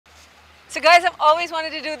So guys, I've always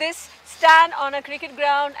wanted to do this. Stand on a cricket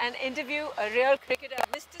ground and interview a real cricketer.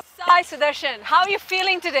 Mr. Sai Sudarshan, how are you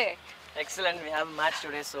feeling today? Excellent. We have a match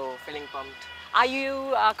today, so feeling pumped. Are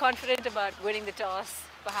you confident about winning the toss,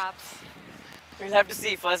 perhaps? We'll have to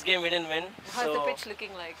see. First game we didn't win. How's the pitch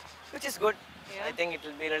looking like? Which is good. Yeah. I think it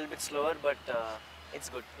will be a little bit slower, but it's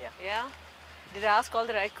good. Yeah. Yeah? Did I ask all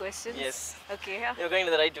the right questions? Yes. Okay. Yeah. You're going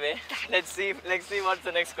to the right way. Let's see. Let's see what's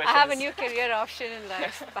the next question. I have a new career option in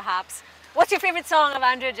life, perhaps. What's your favorite song of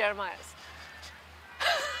Andrea Jeremiah's?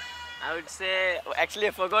 I would say. Actually,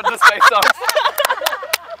 I forgot those 5 songs.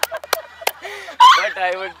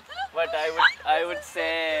 I would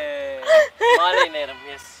say. Malay Neram.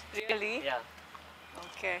 Yes. Really? Yeah.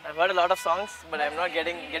 Okay. I've heard a lot of songs, but I'm not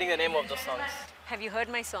getting the name of those songs. Have you heard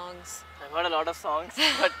my songs? I've heard a lot of songs,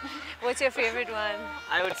 but What's your favorite one?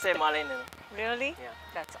 I would say Malay Neram. Really? Yeah.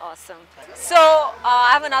 That's awesome. So,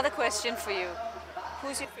 I have another question for you.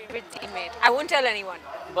 Who's your favorite teammate? I won't tell anyone.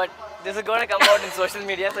 But this is going to come out in social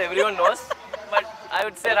media, so everyone knows. But I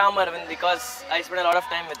would say Ram Arvind because I spend a lot of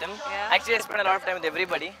time with him. Yeah. Actually, I spend a lot of time with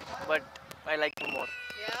everybody, but I like him more.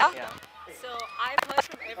 Yeah? Yeah. So, I've heard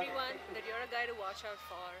from everyone that you're a guy to watch out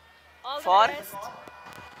for. All For? the best.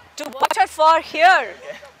 To watch out for here,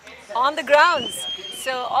 on the grounds.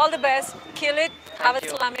 So, all the best. Kill it. Have a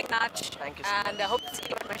Thank you. Islamic match. Thank you so and I hope to see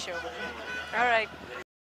you on my show. All right.